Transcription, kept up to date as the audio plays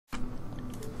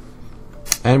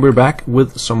And we're back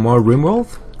with some more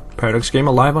Rimworld.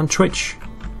 ParadogsGamer live on Twitch.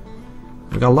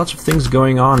 We got lots of things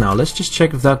going on now. Let's just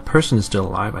check if that person is still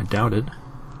alive. I doubt it.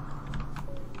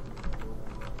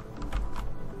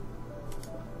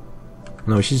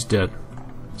 No, she's dead.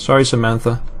 Sorry,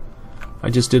 Samantha. I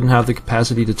just didn't have the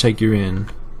capacity to take you in.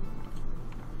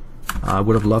 I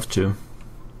would have loved to.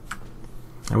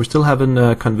 And we still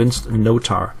haven't convinced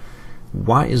Notar.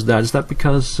 Why is that? Is that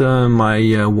because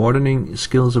my wardening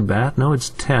skills are bad? No, it's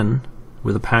 10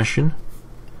 with a passion.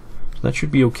 So that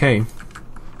should be okay.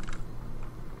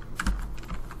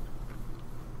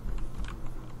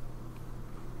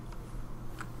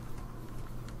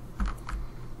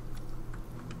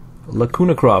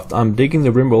 Lacunacroft, I'm digging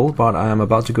the Rimworld, but I am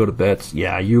about to go to bed.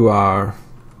 Yeah, you're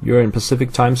in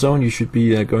Pacific time zone. You should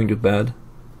be going to bed.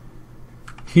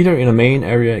 Heater in a main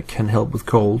area can help with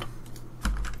cold.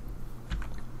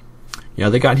 Yeah,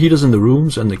 they got heaters in the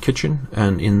rooms and the kitchen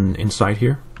and inside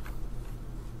here.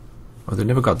 Oh, they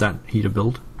never got that heater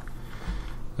built.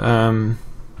 But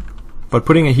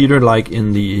putting a heater like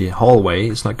in the hallway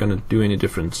is not going to do any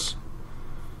difference.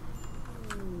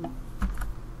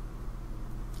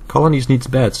 Colonies needs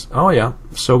beds. Oh yeah,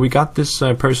 so we got this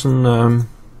person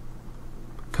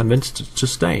convinced to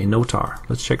stay. Notar.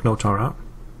 Let's check Notar out.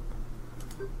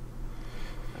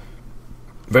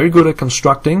 Very good at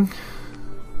constructing,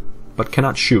 but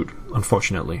cannot shoot,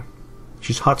 unfortunately.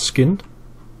 She's hot-skinned,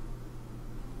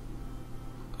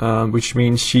 which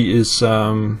means she is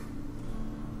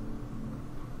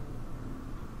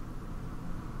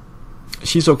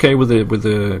she's okay with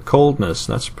the coldness.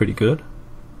 That's pretty good.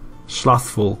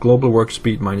 Slothful, global work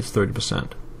speed minus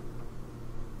 30%.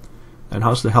 And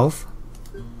how's the health?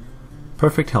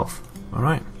 Perfect health.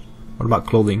 Alright. What about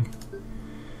clothing?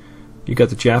 You got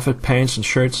the jacket, pants and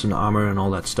shirts and armor and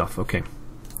all that stuff. Okay.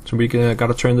 So we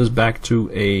gotta turn this back to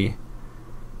a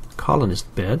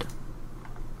colonist bed.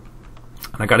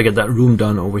 And I gotta get that room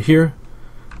done over here.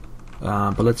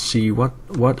 But let's see, what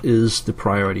is the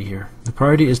priority here? The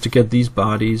priority is to get these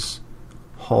bodies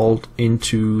hauled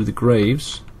into the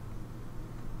graves.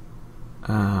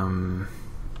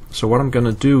 So what I'm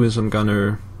gonna do is I'm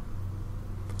gonna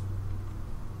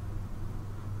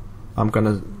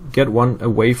get one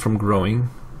away from growing.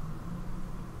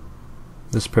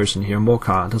 This person here,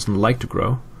 Mocha, doesn't like to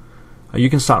grow. You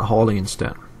can start hauling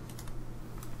instead.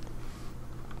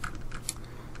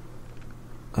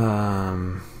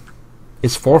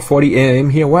 It's 4:40 a.m.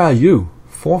 here. Where are you?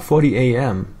 4:40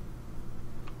 a.m.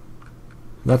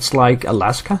 That's like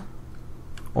Alaska?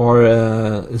 Or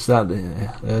is that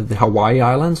the Hawaii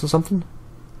Islands or something?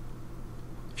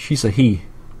 She's a he.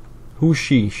 Who's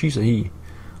she? She's a he.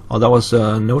 Oh, that was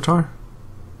Notar?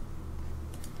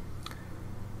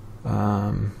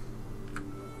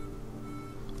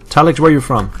 Talix, where are you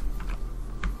from?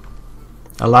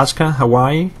 Alaska?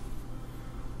 Hawaii?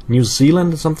 New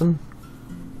Zealand or something?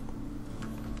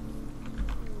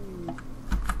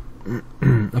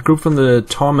 A group from the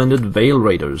tormented Veil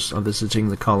Raiders are visiting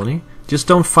the colony. Just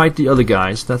don't fight the other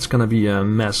guys. That's gonna be a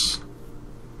mess.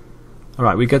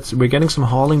 Alright, we're getting some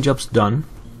hauling jobs done,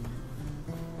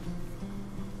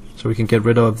 so we can get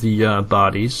rid of the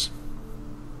bodies.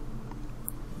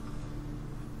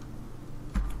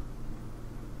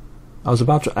 I was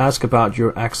about to ask about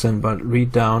your accent, but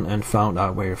read down and found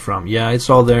out where you're from. Yeah, it's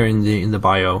all there in the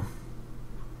bio.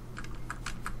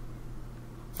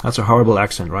 That's a horrible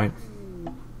accent, right?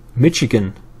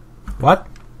 Michigan. What?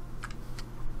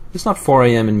 It's not 4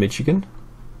 a.m. in Michigan.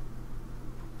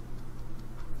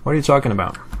 What are you talking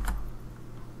about?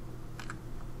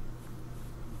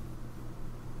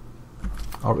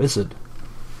 Or is it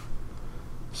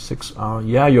 6 hours?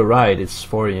 Yeah, you're right. It's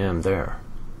 4 a.m. there.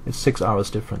 It's 6 hours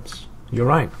difference. You're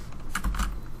right.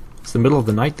 It's the middle of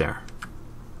the night there.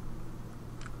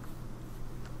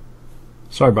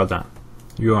 Sorry about that.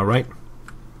 You are right.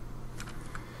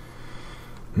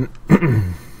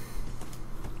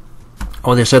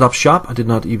 Oh, they set up shop. I did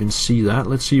not even see that.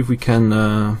 Let's see if we can.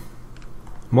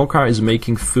 Mokar is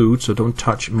making food, so don't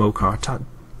touch Mokar.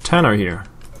 Tanner here.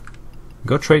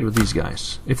 Go trade with these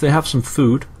guys. If they have some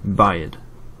food, buy it.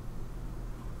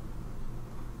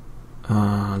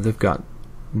 They've got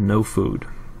no food.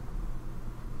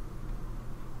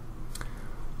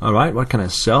 Alright, what can I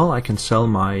sell? I can sell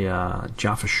my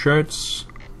Jaffa shirts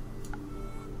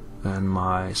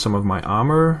and some of my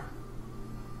armor,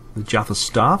 the Jaffa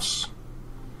staffs.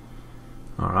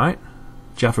 Alright,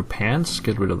 Jaffa pants,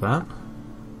 get rid of that.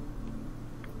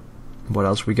 What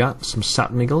else we got? Some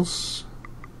Satnigels.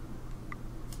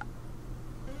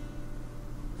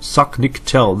 Suknik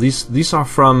Tel. These are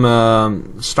from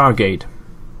Stargate.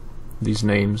 These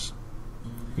names,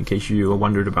 in case you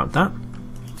wondered about that.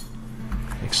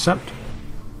 Accept.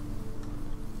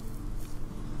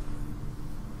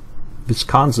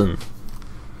 Wisconsin.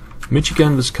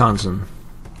 Michigan, Wisconsin.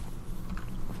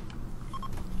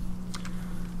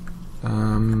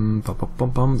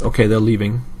 Okay, they're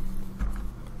leaving.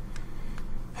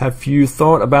 Have you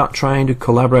thought about trying to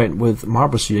collaborate with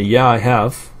Marbersia? Yeah, I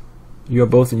have. You are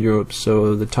both in Europe,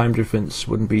 so the time difference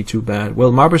wouldn't be too bad.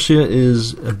 Well, Marbersia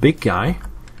is a big guy,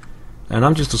 and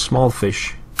I'm just a small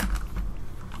fish.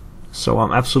 So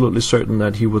I'm absolutely certain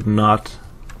that he would not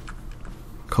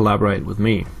collaborate with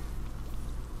me.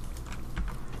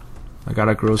 I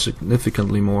gotta grow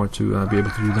significantly more to be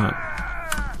able to do that.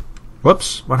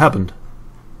 Whoops, what happened?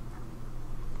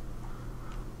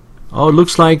 Oh, it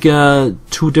looks like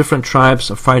two different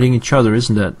tribes are fighting each other,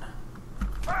 isn't it?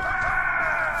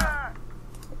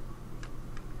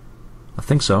 I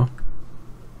think so.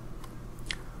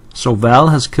 So Val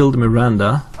has killed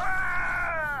Miranda.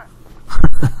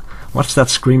 What's that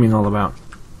screaming all about?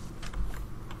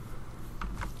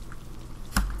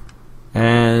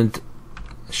 And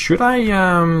should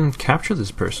I capture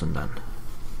this person then?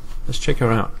 Let's check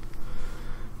her out.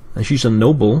 And she's a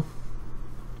noble.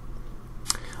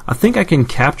 I think I can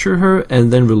capture her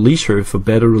and then release her for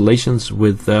better relations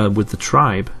with the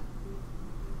tribe.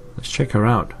 Let's check her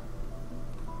out.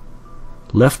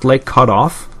 Left leg cut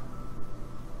off.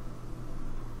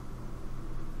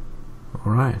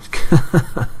 All right.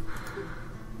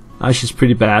 She's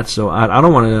pretty bad, so I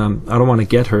don't want to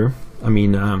get her. I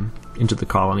mean, into the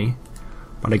colony.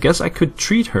 But I guess I could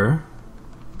treat her.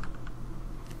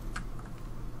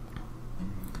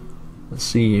 Let's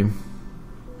see.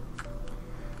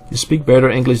 You speak better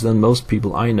English than most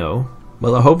people I know.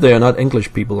 Well, I hope they are not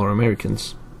English people or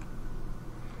Americans.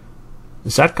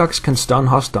 Zadcox can stun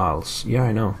hostiles. Yeah,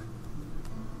 I know.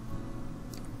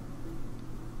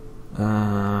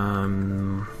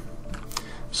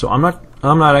 So I'm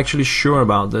not actually sure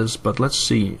about this, but let's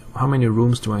see. How many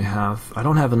rooms do I have? I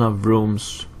don't have enough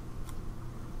rooms.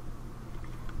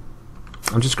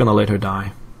 I'm just gonna let her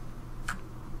die.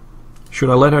 Should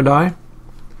I let her die?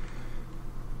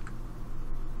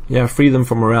 Yeah, free them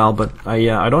from morale, but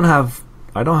I don't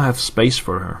have space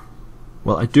for her.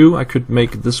 Well, I do. I could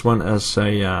make this one as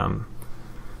a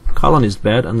colonist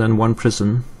bed and then one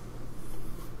prison.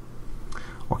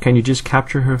 Or can you just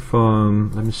capture her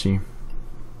from? Let me see.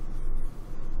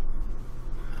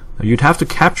 Now, you'd have to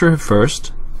capture her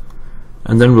first,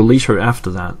 and then release her after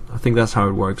that. I think that's how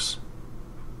it works.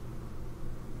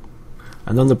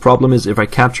 And then the problem is if I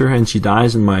capture her and she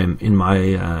dies in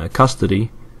my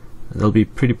custody, they'll be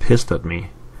pretty pissed at me.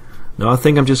 No, I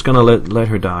think I'm just gonna let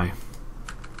her die.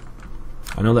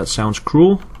 I know that sounds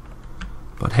cruel,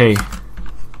 but hey,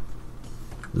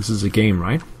 this is a game,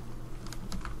 right?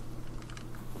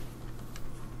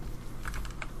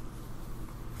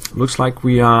 Looks like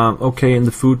we are okay in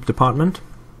the food department.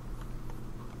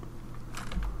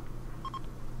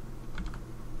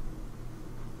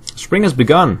 Spring has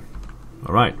begun.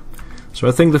 Alright, so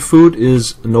I think the food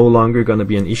is no longer going to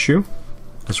be an issue,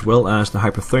 as well as the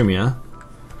hypothermia.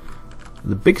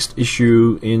 The biggest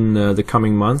issue in the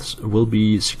coming months will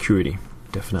be security,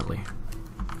 definitely.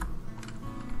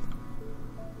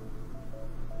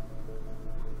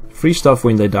 Free stuff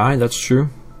when they die, that's true.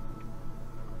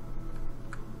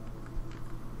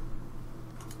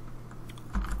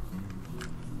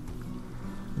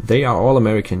 They are all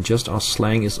American, just our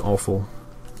slang is awful.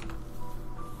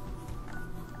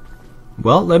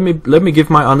 Well, let me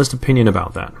give my honest opinion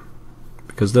about that,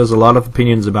 because there's a lot of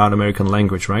opinions about American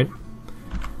language, right?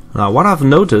 Now, what I've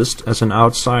noticed as an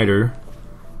outsider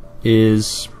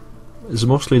is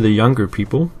mostly the younger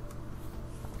people.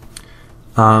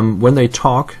 When they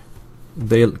talk,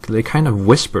 they kind of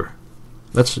whisper.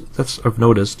 That's I've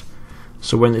noticed.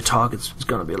 So when they talk, it's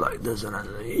gonna be like this, and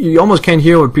you almost can't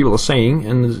hear what people are saying,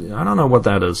 and I don't know what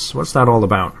that is. What's that all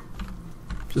about?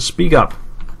 Just speak up.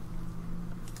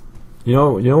 You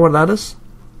know what that is?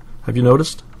 Have you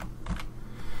noticed?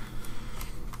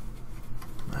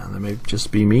 That may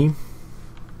just be me.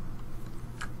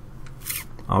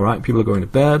 Alright, people are going to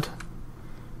bed.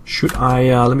 Should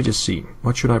I, let me just see.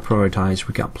 What should I prioritize?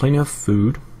 We got plenty of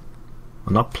food.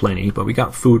 Well, not plenty, but we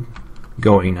got food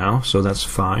going now, so that's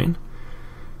fine.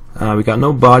 We got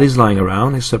no bodies lying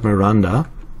around except Miranda.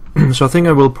 So I think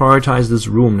I will prioritize this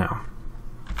room now.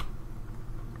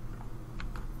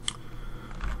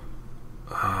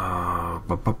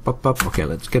 Okay,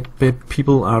 let's get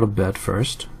people out of bed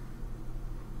first.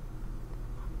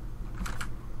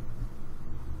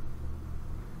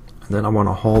 And then I want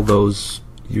to haul those.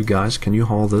 You guys, can you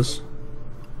haul this?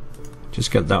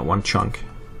 Just get that one chunk.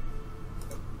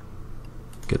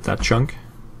 Get that chunk.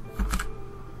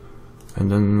 And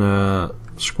then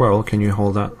squirrel, can you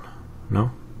hold that?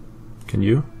 No? Can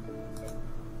you?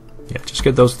 Yeah, just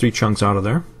get those 3 chunks out of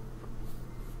there.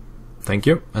 Thank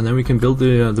you. And then we can build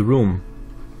the room.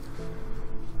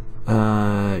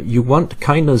 You want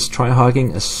kindness, try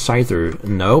hogging a scyther.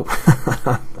 No,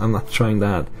 I'm not trying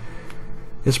that.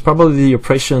 It's probably the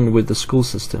oppression with the school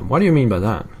system. What do you mean by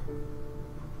that?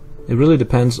 It really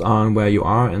depends on where you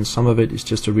are, and some of it is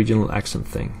just a regional accent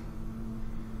thing.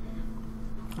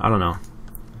 I don't know.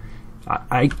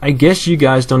 I guess you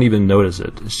guys don't even notice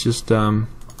it. It's just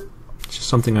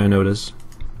something I notice.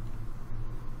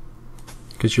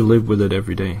 Because you live with it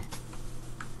every day.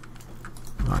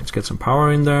 Alright, let's get some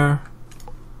power in there.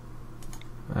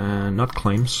 And not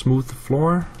claim, smooth the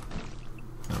floor.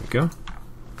 There we go.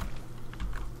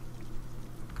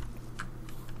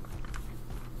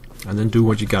 And then do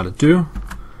what you gotta do.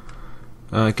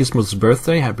 Gizmo's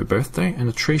birthday, happy birthday. And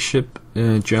the trade ship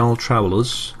General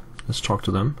Travelers. Let's talk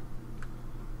to them.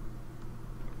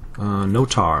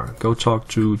 Notar, go talk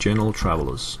to General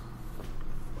Travelers.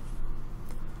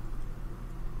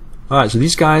 Alright, so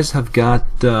these guys have got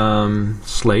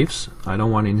slaves. I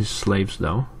don't want any slaves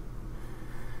though.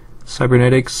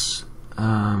 Cybernetics,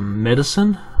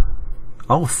 medicine.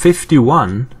 Oh,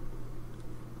 51.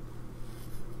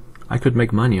 I could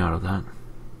make money out of that.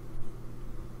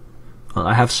 Well,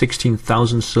 I have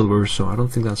 16,000 silver, so I don't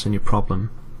think that's any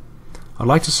problem. I'd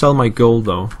like to sell my gold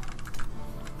though.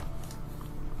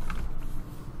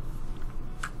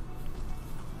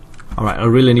 Alright, I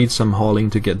really need some hauling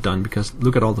to get done, because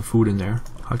look at all the food in there.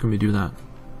 How can we do that?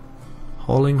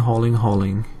 Hauling, hauling,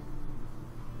 hauling.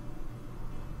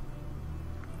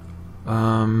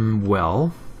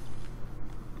 Well,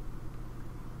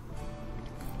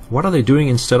 what are they doing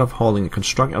instead of hauling?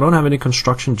 I don't have any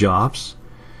construction jobs.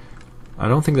 I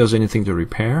don't think there's anything to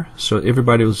repair, so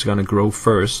everybody was gonna grow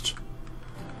first.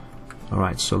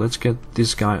 Alright, so let's get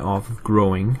this guy off of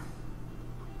growing,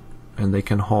 and they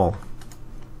can haul.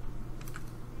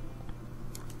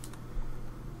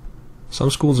 Some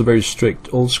schools are very strict.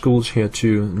 Old schools here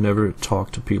too never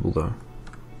talk to people though.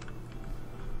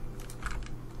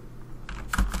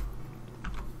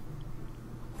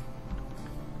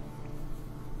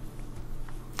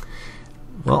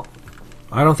 Well,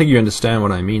 I don't think you understand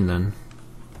what I mean then.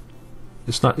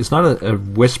 It's not a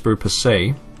whisper per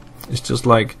se. It's just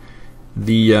like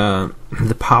the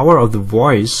power of the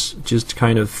voice just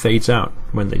kind of fades out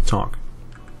when they talk.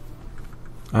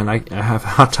 And I have a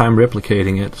hard time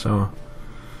replicating it, so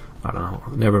I don't know.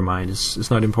 Never mind.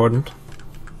 It's not important.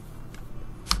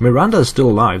 Miranda is still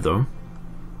alive though.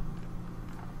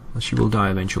 She will die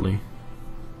eventually.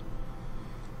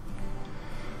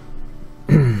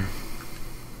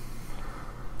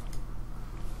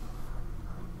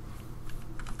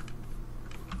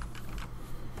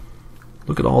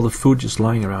 Look at all the food just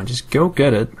lying around. Just go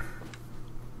get it.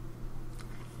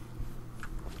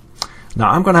 Now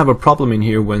I'm gonna have a problem in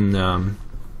here when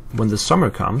the summer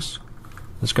comes.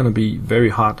 It's gonna be very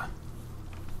hot,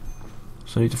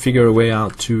 so I need to figure a way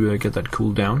out to get that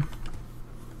cooled down.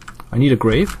 I need a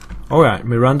grave. All right,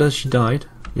 Miranda, she died.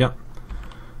 Yep.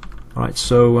 All right,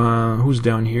 so who's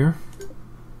down here?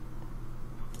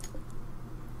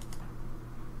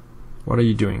 What are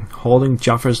you doing? Hauling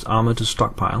Jaffar's armor to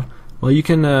stockpile. Well, you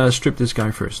can strip this guy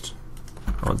first.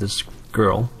 Or this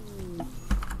girl.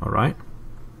 Alright.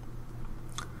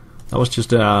 That was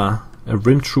just a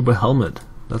Rim Trooper helmet.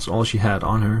 That's all she had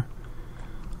on her.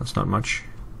 That's not much.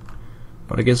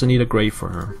 But I guess I need a grave for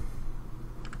her.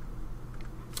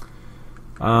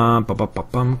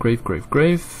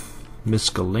 Grave.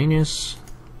 Miscellaneous.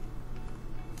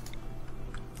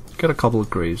 Got a couple of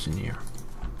graves in here.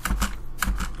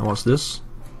 And what's this?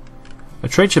 A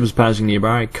trade ship is passing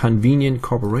nearby. Convenient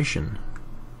Corporation.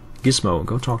 Gizmo,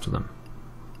 go talk to them.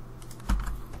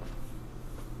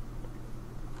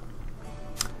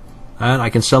 And I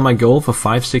can sell my gold for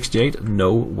 568.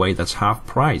 No way, that's half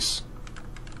price.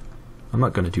 I'm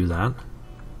not gonna do that.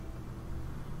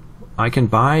 I can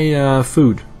buy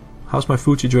food. How's my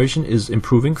food situation? Is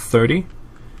improving. 30.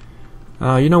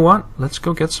 You know what? Let's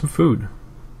go get some food.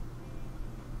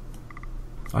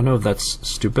 I know that's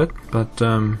stupid, but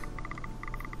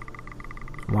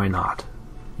why not?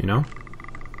 You know?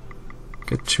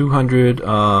 Get 200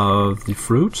 of the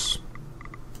fruits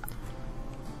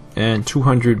and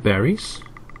 200 berries.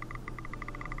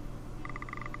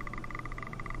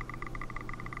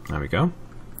 There we go.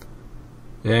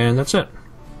 And that's it.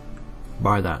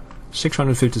 Buy that.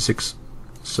 656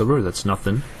 silver, that's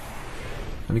nothing.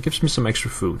 And it gives me some extra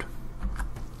food.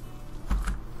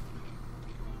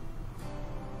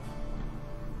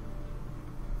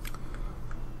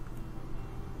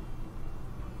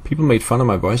 People made fun of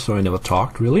my voice, so I never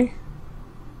talked. Really?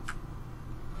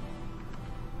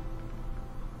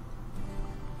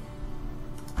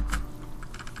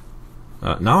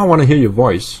 Now I want to hear your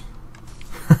voice.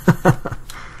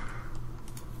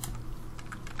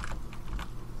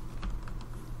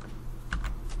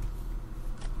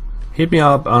 Hit me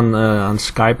up on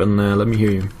Skype and let me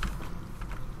hear you.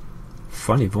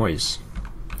 Funny voice.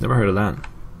 Never heard of that.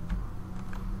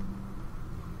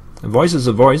 A voice is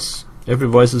a voice. Every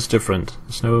voice is different.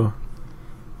 There's no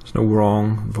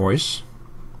wrong voice.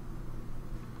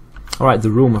 Alright,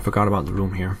 the room. I forgot about the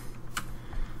room here.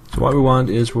 So what we want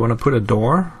is we want to put a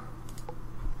door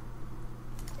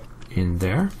in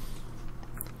there.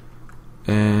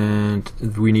 And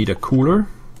we need a cooler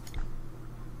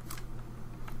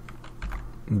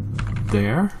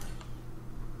there.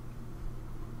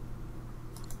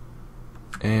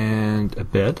 And a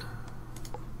bed.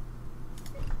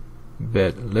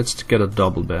 Let's get a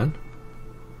double bed.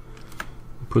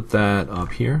 Put that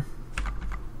up here.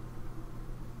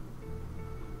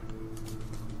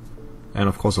 And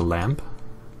of course a lamp.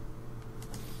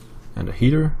 And a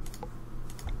heater.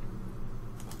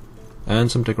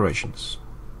 And some decorations.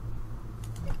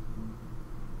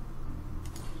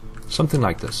 Something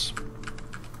like this.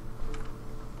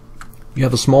 You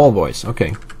have a small voice,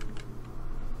 okay.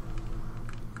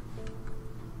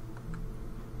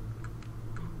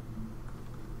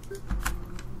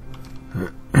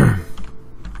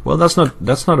 Well, that's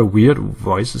not a weird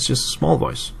voice, it's just a small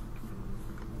voice.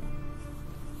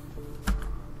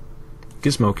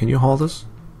 Gizmo, can you haul this?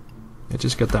 Yeah,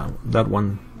 just get that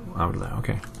one out of there,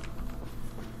 okay.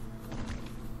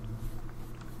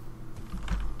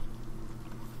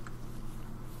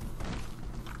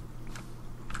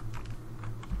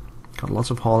 Got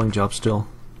lots of hauling jobs still.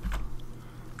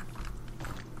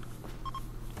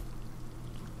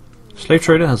 Slave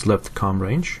trader has left the comm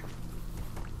range.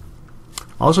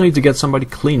 I also need to get somebody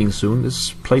cleaning soon.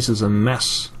 This place is a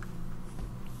mess.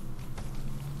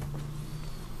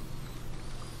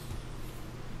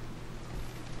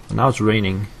 And now it's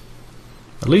raining.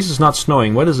 At least it's not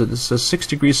snowing. What is it? It says 6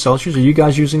 degrees Celsius. Are you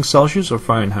guys using Celsius or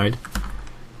Fahrenheit?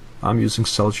 I'm using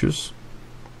Celsius.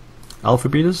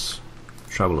 Alphabetus,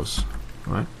 travelers.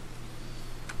 Right.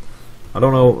 I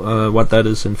don't know what that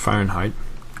is in Fahrenheit.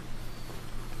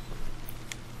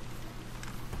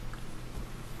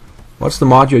 What's the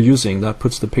mod you're using that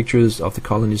puts the pictures of the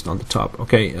colonies on the top?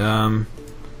 Okay, I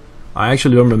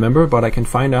actually don't remember, but I can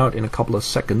find out in a couple of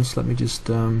seconds. Let me just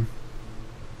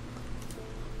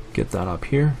get that up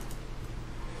here.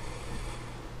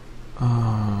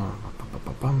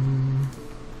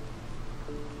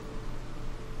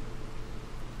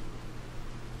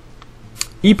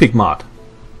 Epyk mod.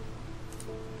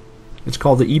 It's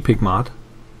called the Epyk mod.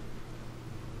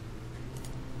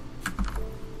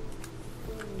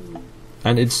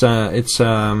 And it's a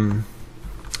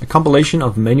compilation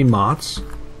of many mods.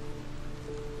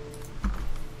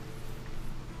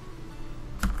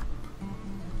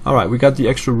 Alright, we got the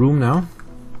extra room now.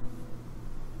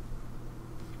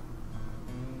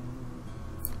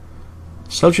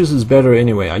 Celsius is better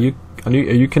anyway. Are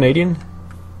you Canadian?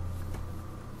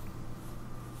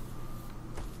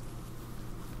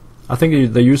 I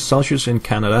think they use Celsius in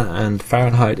Canada and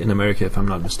Fahrenheit in America, if I'm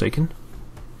not mistaken.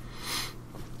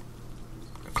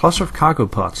 Cluster of cargo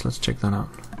pods, let's check that out.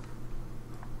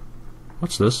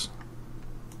 What's this?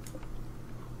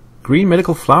 Green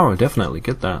medical flower, definitely,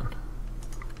 get that.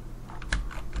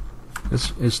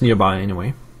 It's nearby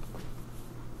anyway.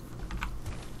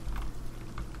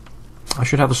 I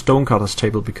should have a stonecutter's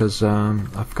table because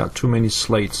I've got too many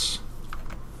slates.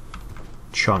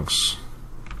 Chunks.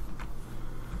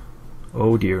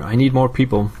 Oh dear, I need more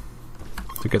people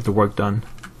to get the work done.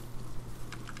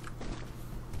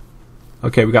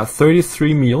 Okay, we got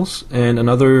 33 meals and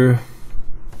another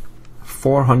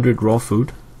 400 raw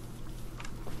food.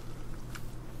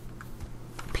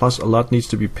 Plus a lot needs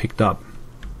to be picked up.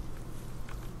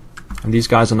 And these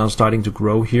guys are now starting to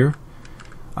grow here.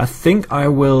 I think I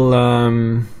will,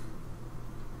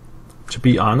 to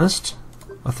be honest,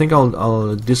 I think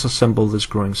I'll disassemble this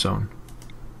growing zone.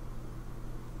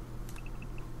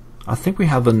 I think we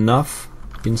have enough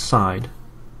inside.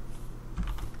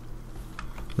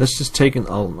 Let's just take an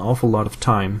awful lot of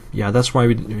time. Yeah, that's why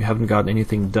we haven't got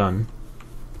anything done.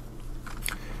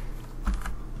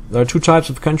 There are two types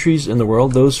of countries in the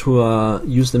world: those who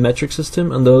use the metric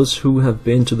system and those who have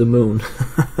been to the moon.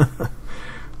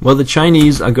 Well, the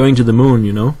Chinese are going to the moon,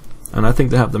 you know, and I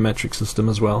think they have the metric system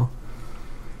as well.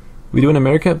 We do in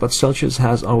America, but Celsius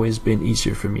has always been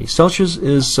easier for me. Celsius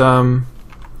is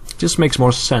just makes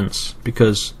more sense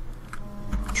because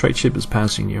trade ship is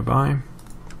passing nearby.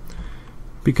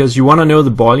 because you want to know the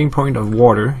boiling point of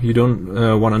water. You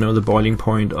don't want to know the boiling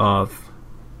point of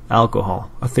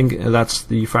alcohol. I think that's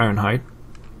the Fahrenheit.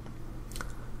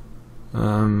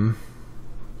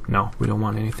 No, we don't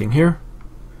want anything here.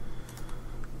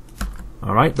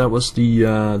 All right, that was the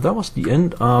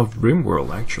end of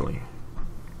Rimworld actually.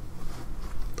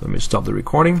 Let me stop the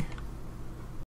recording.